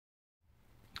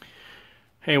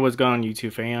Hey, what's going on,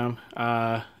 YouTube fam?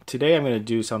 Today I'm going to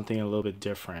do something a little bit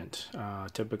different.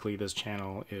 Typically, this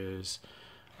channel is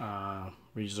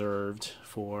reserved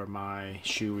for my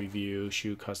shoe review,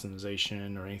 shoe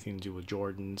customization, or anything to do with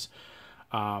Jordans.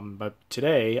 But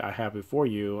today I have before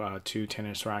you two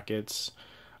tennis rackets.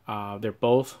 They're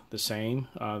both the same.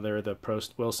 They're the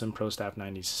Wilson Pro Staff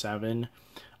 97.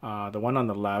 The one on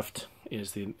the left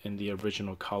is in the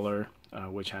original color,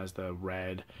 which has the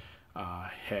red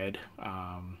head,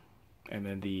 and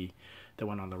then the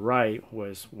one on the right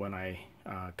was one I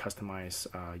customized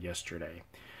yesterday.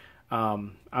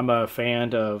 I'm a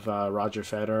fan of Roger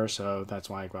Federer, so that's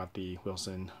why I got the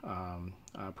Wilson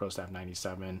Pro Staff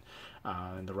 97,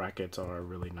 and the rackets are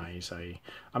really nice.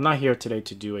 I'm not here today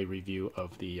to do a review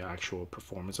of the actual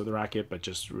performance of the racket, but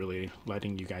just really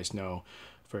letting you guys know,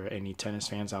 for any tennis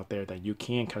fans out there, that you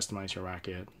can customize your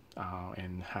racket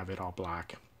and have it all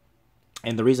black.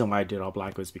 And the reason why I did all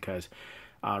black was because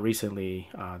recently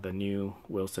the new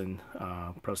Wilson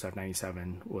Pro Staff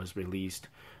 97 was released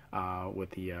with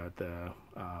the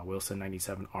Wilson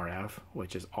 97 RF,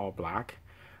 which is all black.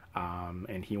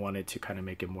 And he wanted to kind of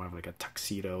make it more of like a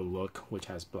tuxedo look, which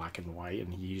has black and white.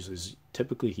 And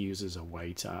typically he uses a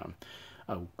white a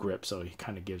grip, so he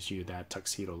kind of gives you that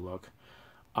tuxedo look.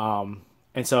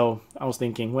 And so I was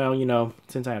thinking, well,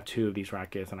 since I have two of these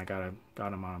rackets and I got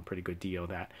them on a pretty good deal,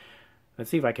 that let's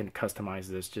see if I can customize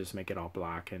this, just make it all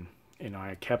black. And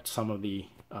I kept some of the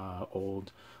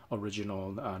old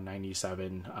original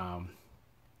 97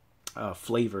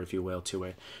 flavor, if you will, to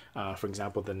it. For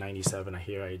example, the 97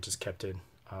 here, I just kept it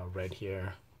red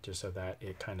here, just so that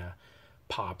it kind of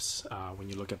pops. When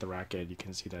you look at the racket, you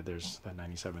can see that there's that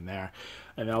 97 there.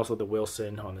 And then also the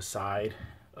Wilson on the side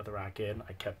of the racket,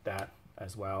 I kept that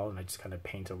as well, and I just kind of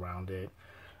paint around it.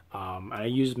 I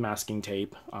used masking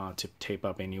tape to tape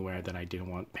up anywhere that I didn't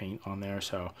want paint on there.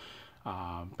 So,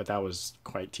 but that was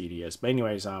quite tedious. But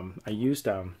anyways, I used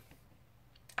the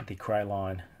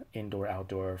Krylon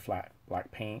indoor-outdoor flat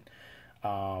black paint,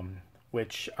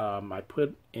 which I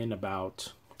put in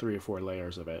about 3 or 4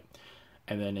 layers of it.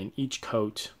 And then in each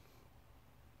coat,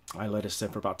 I let it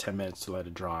sit for about 10 minutes to let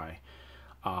it dry.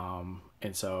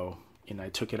 And so I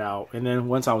took it out, and then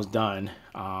once I was done,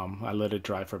 I let it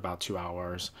dry for about 2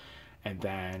 hours, and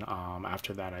then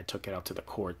after that I took it out to the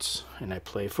courts and I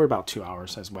played for about 2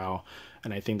 hours as well.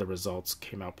 And I think the results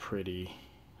came out pretty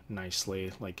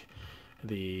nicely. Like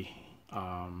the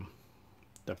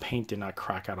paint did not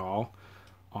crack at all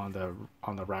on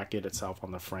the racket itself,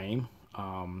 on the frame.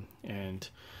 And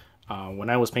when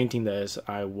I was painting this,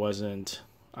 I wasn't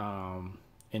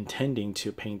intending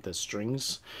to paint the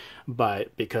strings,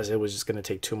 but because it was just going to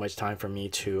take too much time for me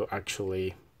to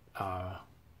actually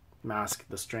mask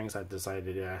the strings, I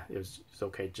decided it's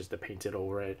okay just to paint it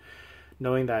over it,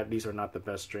 knowing that these are not the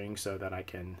best strings, so that I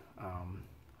can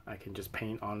just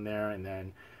paint on there, and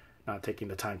then not taking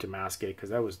the time to mask it,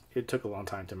 because it took a long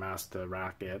time to mask the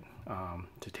racket,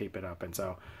 to tape it up. And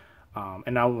so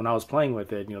and now when I was playing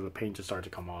with it, the paint just started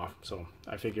to come off. So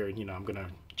I figured, I'm gonna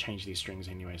change these strings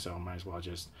anyway, so I might as well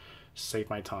just save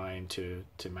my time to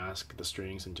mask the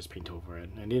strings and just paint over it.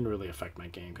 And it didn't really affect my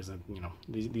game, because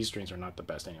these strings are not the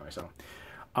best anyway. So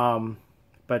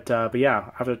but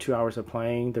yeah, after 2 hours of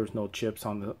playing, there was no chips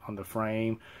on the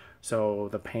frame, so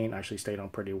the paint actually stayed on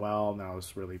pretty well, and I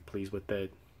was really pleased with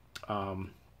it.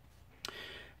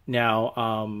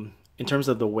 Now in terms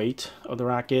of the weight of the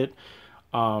racket,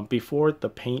 before the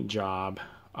paint job,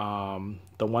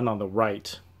 the one on the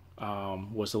right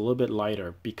was a little bit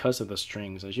lighter because of the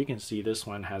strings. As you can see, this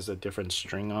one has a different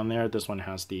string on there. This one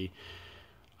has the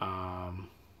I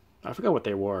forgot what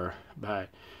they were, but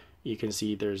you can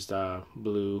see there's the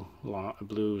blue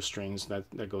strings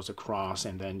that goes across,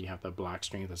 and then you have the black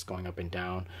string that's going up and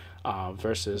down,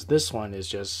 versus this one is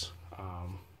just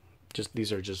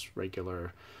these are just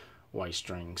regular white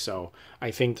strings. So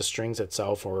I think the strings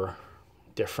itself are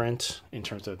different in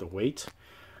terms of the weight.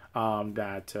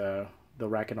 The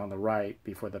racket on the right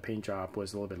before the paint job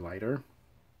was a little bit lighter,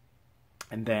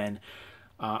 and then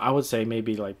I would say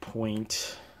maybe like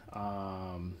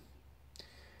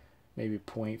maybe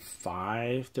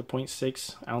 0.5 to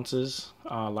 0.6 ounces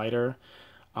lighter.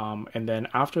 And then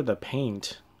after the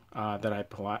paint that I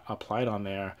applied on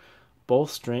there,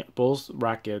 both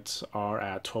rackets are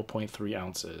at 12.3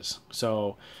 ounces.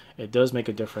 So it does make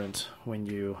a difference when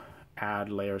you add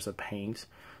layers of paint.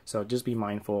 So just be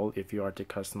mindful if you are to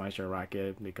customize your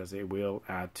racket, because it will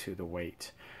add to the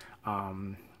weight.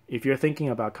 If you're thinking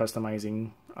about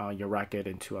customizing your racket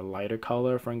into a lighter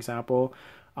color, for example,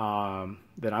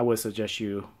 then I would suggest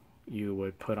you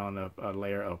would put on a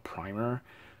layer of primer,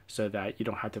 so that you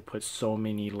don't have to put so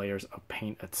many layers of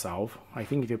paint itself. I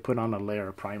think if you put on a layer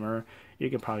of primer, you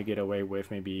can probably get away with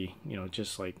maybe, you know,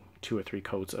 just like 2 or 3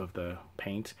 coats of the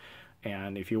paint.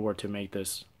 And if you were to make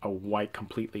this a white,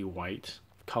 completely white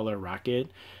color racket,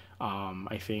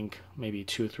 I think maybe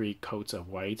 2 or 3 coats of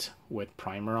white with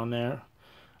primer on there,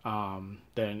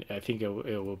 then I think it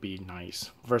will be nice.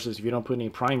 Versus if you don't put any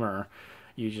primer,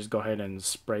 you just go ahead and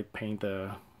spray paint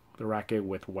the racket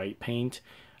with white paint.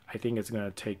 I think it's going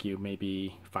to take you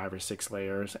maybe 5 or 6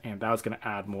 layers, and that's going to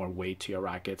add more weight to your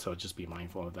racket, so just be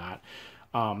mindful of that.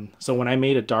 So when I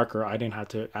made it darker, I didn't have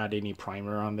to add any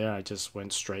primer on there. I just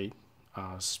went straight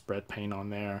spread paint on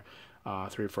there,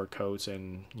 3 or 4 coats,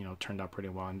 and you know, turned out pretty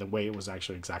well, and the weight was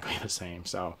actually exactly the same.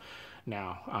 So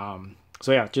now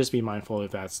so yeah, just be mindful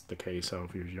if that's the case, so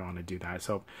if you want to do that.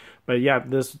 So but yeah,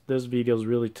 this video is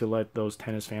really to let those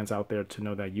tennis fans out there to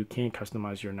know that you can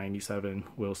customize your 97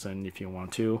 Wilson if you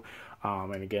want to.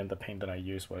 And again, the paint that I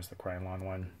used was the Krylon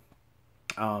one.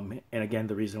 And again,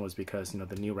 the reason was because, you know,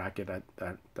 the new racket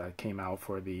that came out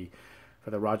for the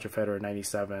Roger Federer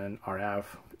 97 RF,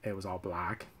 it was all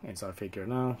black, and so I figured,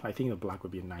 no, I think the black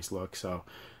would be a nice look, so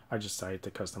I just decided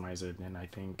to customize it, and I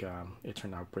think it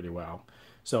turned out pretty well.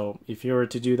 So if you were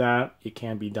to do that, it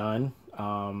can be done.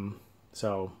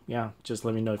 So yeah, just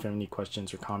let me know if you have any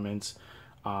questions or comments.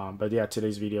 But yeah,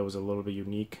 today's video was a little bit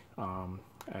unique,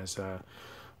 as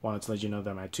wanted to let you know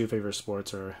that my 2 favorite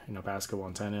sports are, you know, basketball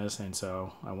and tennis, and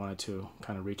so I wanted to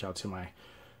kind of reach out to my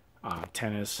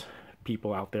tennis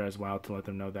people out there as well to let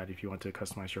them know that if you want to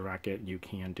customize your racket, you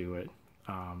can do it.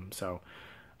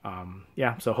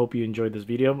 Yeah, so hope you enjoyed this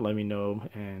video. Let me know,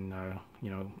 and you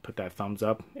know, put that thumbs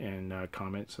up, and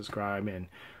comment, subscribe, and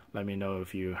let me know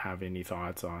if you have any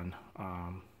thoughts on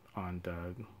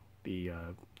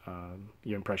your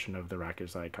impression of the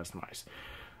rackets that I customized.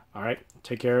 All right,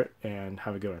 take care and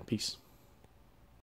have a good one. Peace.